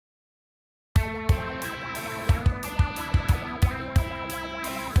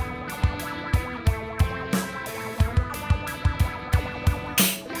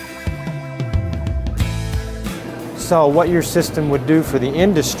So what your system would do for the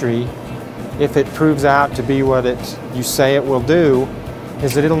industry, if it proves out to be what you say it will do,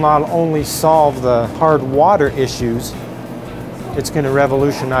 is that it'll not only solve the hard water issues, it's going to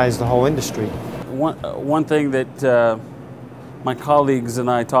revolutionize the whole industry. One thing that my colleagues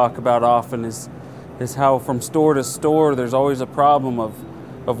and I talk about often is how from store to store there's always a problem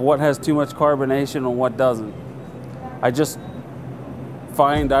of what has too much carbonation and what doesn't. I just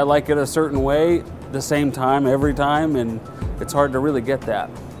find I like it a certain way the same time every time, and it's hard to really get that.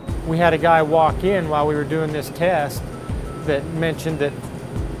 We had a guy walk in while we were doing this test that mentioned that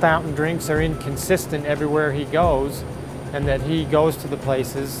fountain drinks are inconsistent everywhere he goes, and that he goes to the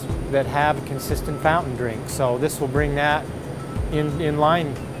places that have consistent fountain drinks. So this will bring that in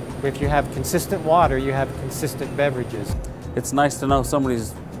line. If you have consistent water, you have consistent beverages. It's nice to know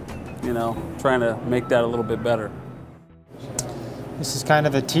somebody's, trying to make that a little bit better. This is kind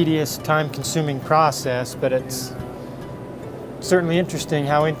of a tedious, time-consuming process, but it's certainly interesting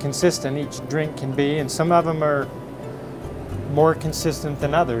how inconsistent each drink can be, and some of them are more consistent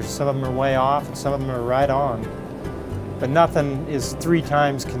than others. Some of them are way off, and some of them are right on. But nothing is 3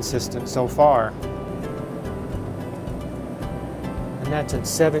 times consistent so far. And that's at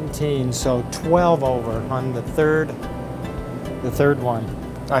 17, so 12 over on the third one.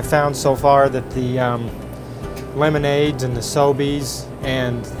 I found so far that the lemonades and the sobies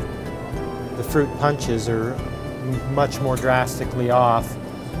and the fruit punches are much more drastically off,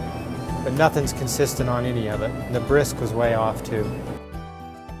 but nothing's consistent on any of it. The brisk was way off too.